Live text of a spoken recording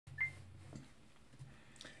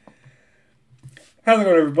How's it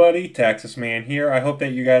going, everybody? Texas Man here. I hope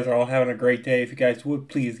that you guys are all having a great day. If you guys would,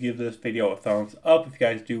 please give this video a thumbs up if you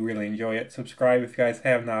guys do really enjoy it. Subscribe if you guys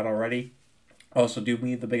have not already. Also, do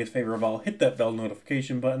me the biggest favor of all, hit that bell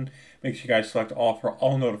notification button. Make sure you guys select all for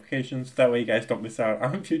all notifications. That way you guys don't miss out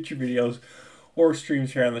on future videos or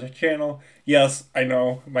streams here on the channel. Yes, I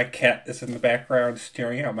know my cat is in the background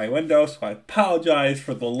staring out my window, so I apologize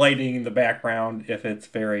for the lighting in the background if it's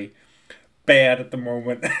very bad at the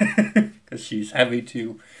moment because she's heavy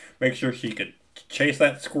to make sure she could chase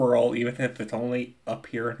that squirrel even if it's only up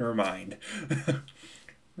here in her mind.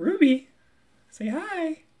 Ruby, say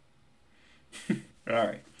hi.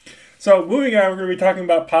 Alright. So moving on, we're going to be talking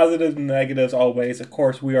about positives and negatives always. Of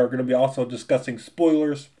course, we are going to be also discussing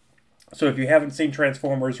spoilers. So if you haven't seen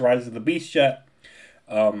Transformers Rise of the Beast yet,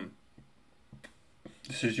 this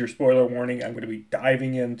is your spoiler warning. I'm going to be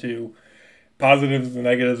diving into positives and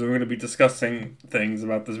negatives. We're going to be discussing things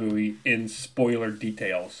about this movie in spoiler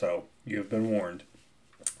detail, so you have been warned.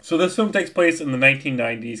 So this film takes place in the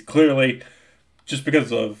 1990s, clearly just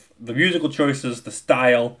because of the musical choices, the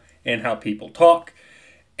style, and how people talk.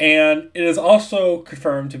 And it is also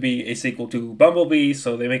confirmed to be a sequel to Bumblebee,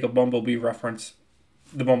 so they make a Bumblebee reference,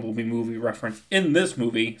 the Bumblebee movie reference in this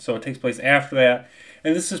movie, so it takes place after that.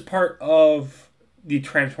 And this is part of the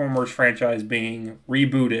Transformers franchise being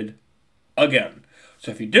rebooted again. So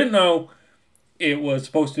if you didn't know, it was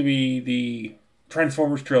supposed to be the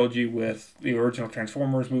Transformers trilogy with the original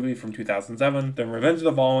Transformers movie from 2007, then Revenge of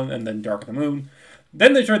the Fallen, and then Dark of the Moon.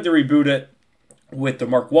 Then they tried to reboot it with the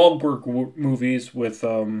Mark Wahlberg movies with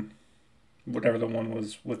whatever the one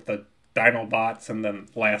was with the Dinobots, and then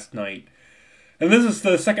Last Night. And this is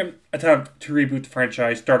the second attempt to reboot the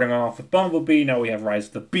franchise, starting off with Bumblebee. Now we have Rise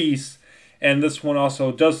of the Beast, and this one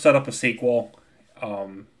also does set up a sequel.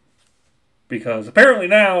 Because apparently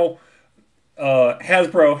now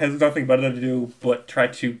Hasbro has nothing better to do but try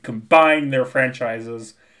to combine their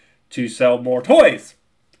franchises to sell more toys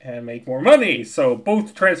and make more money. So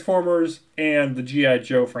both Transformers and the G.I.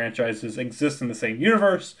 Joe franchises exist in the same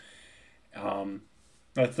universe.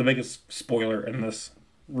 That's the biggest spoiler in this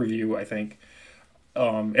review, I think.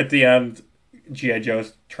 At the end, G.I.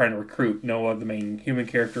 Joe's trying to recruit Noah, the main human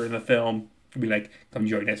character in the film, to be like, come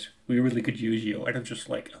join us. We really could use you. And I'm just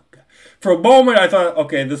like, okay. For a moment, I thought,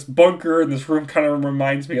 okay, this bunker in this room kind of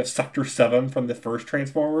reminds me of Sector 7 from the first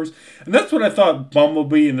Transformers. And that's what I thought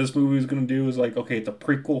Bumblebee in this movie was going to do, is like, okay, it's a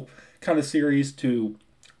prequel kind of series to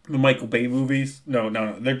the Michael Bay movies. No.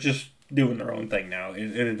 They're just doing their own thing now.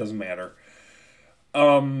 It doesn't matter.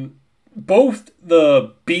 Both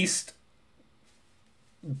the Beast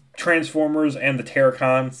Transformers and the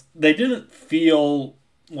Terracons, they didn't feel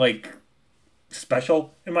like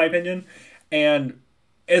special, in my opinion. And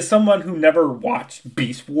as someone who never watched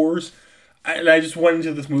Beast Wars, I just went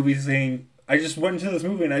into this movie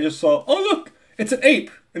and I just saw, oh look, it's an ape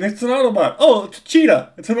and it's an Autobot. Oh, it's a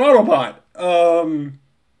cheetah. It's an Autobot.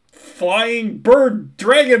 Flying bird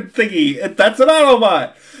dragon thingy. That's an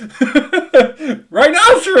Autobot.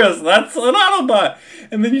 Rhinoceros. That's an Autobot.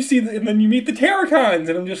 And then you meet the Terracons,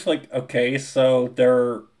 and I'm just like, okay, so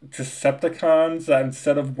they're Decepticons that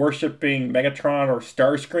instead of worshiping Megatron or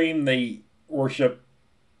Starscream, they worship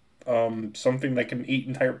something that can eat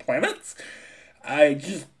entire planets.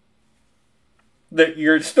 That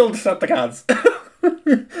you're still Decepticons.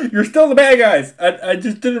 You're still the bad guys. I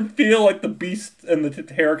just didn't feel like the Beast and the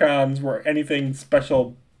Terracons were anything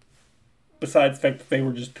special besides the fact that they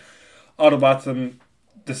were just Autobots and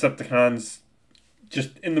Decepticons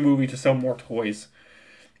just in the movie to sell more toys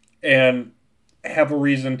and have a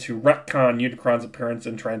reason to retcon Unicron's appearance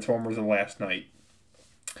in Transformers the Last Night.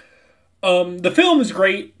 The film is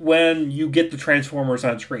great when you get the Transformers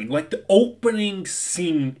on screen. Like, the opening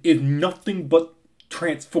scene is nothing but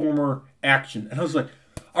Transformer action. And I was like,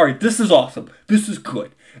 alright, this is awesome. This is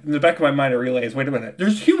good. In the back of my mind, I realized, wait a minute,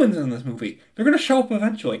 there's humans in this movie. They're going to show up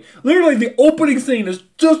eventually. Literally, the opening scene is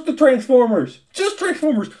just the Transformers. Just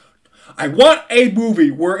Transformers. I want a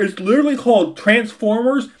movie where it's literally called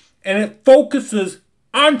Transformers and it focuses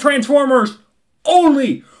on Transformers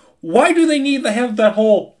only. Why do they need to have that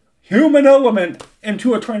whole human element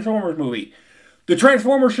into a Transformers movie? The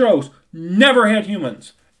Transformers shows never had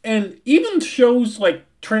humans. And even shows like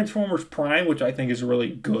Transformers Prime, which I think is really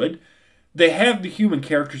good, they have the human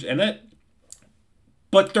characters in it,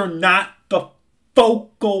 but they're not the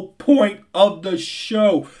focal point of the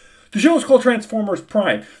show. The show is called Transformers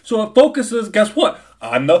Prime, so it focuses, guess what,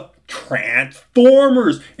 on the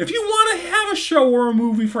Transformers. If you want to have a show or a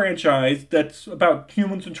movie franchise that's about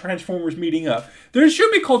humans and Transformers meeting up, then it should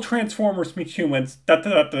be called Transformers Meet Humans.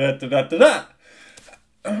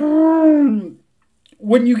 When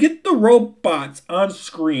when you get the robots on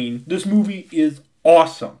screen, this movie is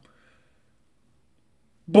awesome.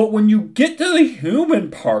 But when you get to the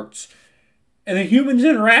human parts, and the humans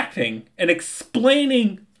interacting and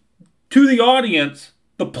explaining to the audience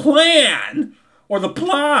the plan or the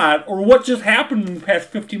plot or what just happened in the past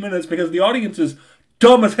 15 minutes because the audience is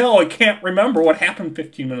dumb as hell and can't remember what happened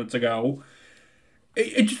 15 minutes ago,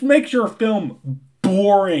 it just makes your film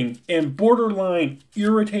boring and borderline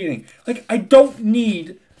irritating. Like, I don't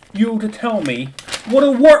need you to tell me what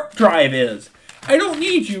a warp drive is. I don't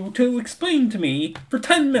need you to explain to me for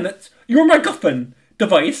 10 minutes your MacGuffin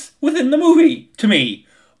device within the movie to me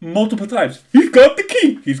multiple times. He's got the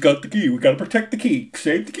key. He's got the key. We gotta protect the key.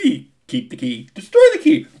 Save the key. Keep the key. Destroy the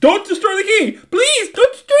key. Don't destroy the key. Please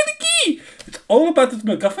don't destroy the key. It's all about this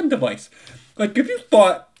MacGuffin device. Like, if you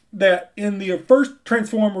thought that in the first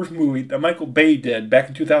Transformers movie that Michael Bay did back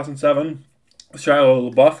in 2007,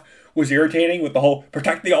 Shia LaBeouf, was irritating with the whole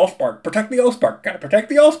protect the Allspark, gotta protect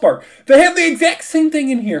the Allspark. They have the exact same thing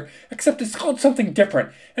in here, except it's called something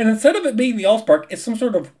different. And instead of it being the Allspark, it's some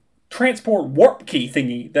sort of transport warp key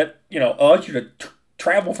thingy that, you know, allows you to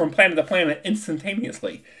travel from planet to planet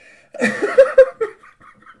instantaneously.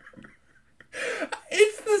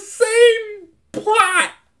 It's the same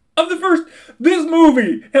plot of the first. This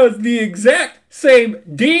movie has the exact same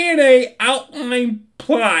DNA outline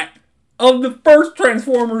plot of the first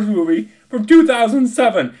Transformers movie from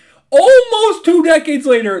 2007. Almost 2 decades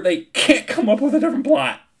later, they can't come up with a different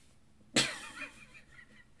plot.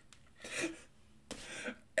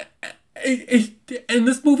 And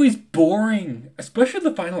this movie's boring, especially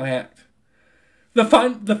the final act. The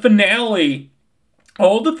finale,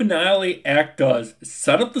 all the finale act does is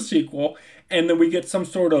set up the sequel, and then we get some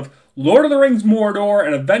sort of Lord of the Rings Mordor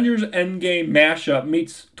and Avengers Endgame mashup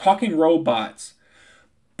meets talking robots.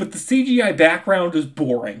 But the CGI background is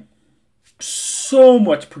boring. So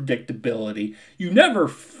much predictability. You never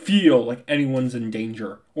feel like anyone's in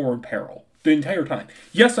danger or in peril the entire time.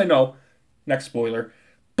 Yes, I know. Next spoiler.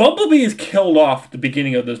 Bumblebee is killed off at the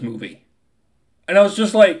beginning of this movie. And I was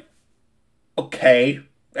just like, okay,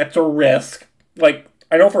 that's a risk. Like,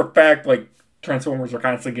 I know for a fact, like, Transformers are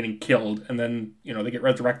constantly getting killed and then, you know, they get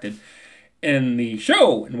resurrected in the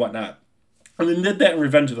show and whatnot. And then did that in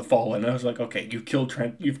Revenge of the Fallen. I was like, okay, you've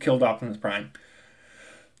killed Optimus Prime.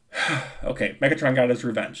 Okay, Megatron got his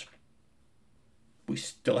revenge. We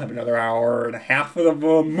still have another hour and a half of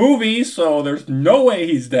the movie, so there's no way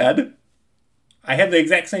he's dead. I had the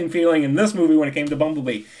exact same feeling in this movie when it came to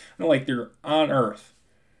Bumblebee. I'm like, they're on Earth.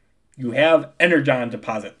 You have energon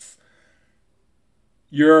deposits.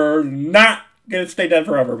 You're not going to stay dead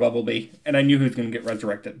forever, Bumblebee. And I knew he was going to get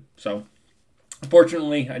resurrected. So,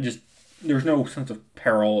 unfortunately, there's no sense of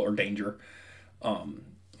peril or danger,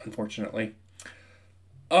 unfortunately.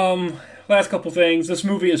 Last couple things. This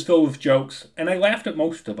movie is filled with jokes, and I laughed at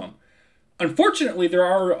most of them. Unfortunately, there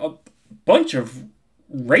are a bunch of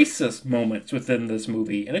racist moments within this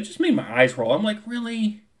movie, and it just made my eyes roll. I'm like,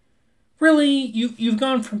 really? Really? You've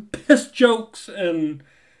gone from piss jokes and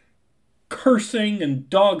cursing and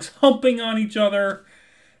dogs humping on each other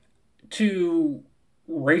to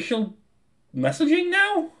racial messaging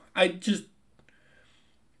now?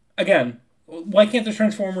 Again, why can't the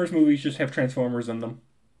Transformers movies just have Transformers in them?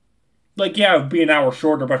 Like, yeah, it'd be an hour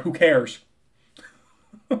shorter, but who cares?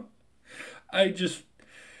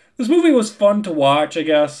 This movie was fun to watch, I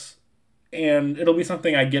guess, and it'll be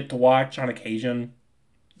something I get to watch on occasion,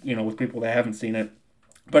 you know, with people that haven't seen it.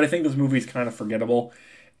 But I think this movie is kind of forgettable.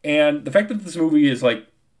 And the fact that this movie is, like,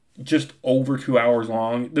 just over 2 hours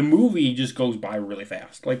long, the movie just goes by really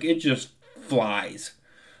fast. Like, it just flies.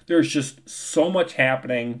 There's just so much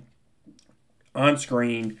happening on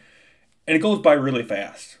screen, and it goes by really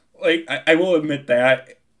fast. Like, I will admit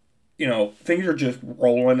that, you know, things are just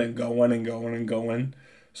rolling and going and going and going.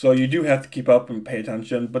 So you do have to keep up and pay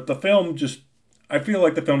attention. But the film just, I feel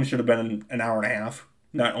like the film should have been an hour and a half,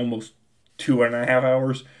 not almost 2.5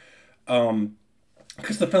 hours.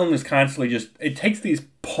 Because the film is constantly just, it takes these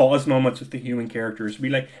pause moments with the human characters to be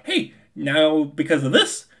like, hey, now because of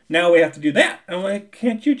this, now we have to do that. And I'm like,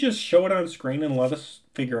 can't you just show it on screen and let us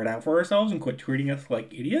figure it out for ourselves and quit treating us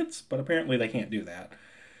like idiots? But apparently they can't do that.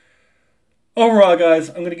 Overall, guys,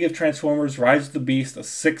 I'm going to give Transformers Rise of the Beast a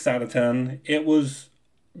 6 out of 10. It was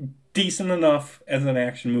decent enough as an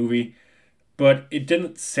action movie, but it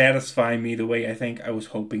didn't satisfy me the way I think I was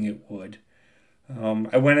hoping it would.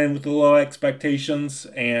 I went in with low expectations,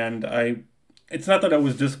 and it's not that I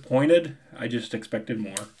was disappointed, I just expected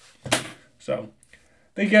more. So,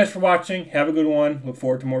 thank you guys for watching. Have a good one. Look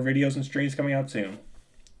forward to more videos and streams coming out soon.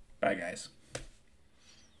 Bye, guys.